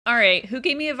All right, who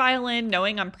gave me a violin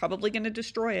knowing I'm probably gonna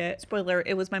destroy it? Spoiler,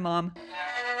 it was my mom.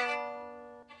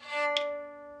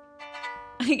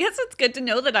 I guess it's good to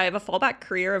know that I have a fallback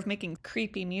career of making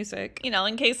creepy music, you know,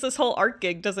 in case this whole art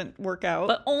gig doesn't work out,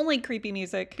 but only creepy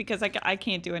music because I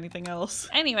can't do anything else.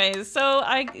 Anyways, so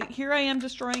here I am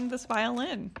destroying this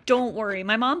violin. Don't worry,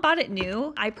 my mom bought it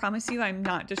new. I promise you I'm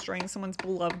not destroying someone's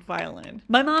beloved violin.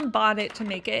 My mom bought it to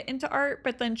make it into art,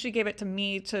 but then she gave it to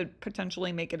me to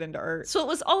potentially make it into art. So it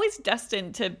was always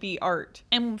destined to be art.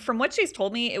 And from what she's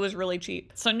told me, it was really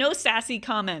cheap. So no sassy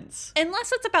comments.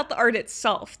 Unless it's about the art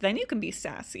itself, then you can be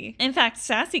sassy. In fact,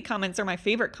 sassy comments are my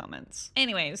favorite comments.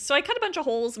 Anyways, so I cut a bunch of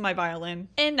holes in my violin,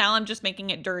 and now I'm just making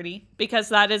it dirty because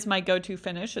that is my go-to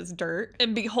finish is dirt.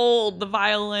 And behold, the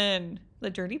violin. The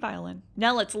dirty violin.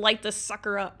 Now let's light this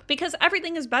sucker up because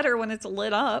everything is better when it's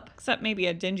lit up, except maybe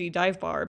a dingy dive bar.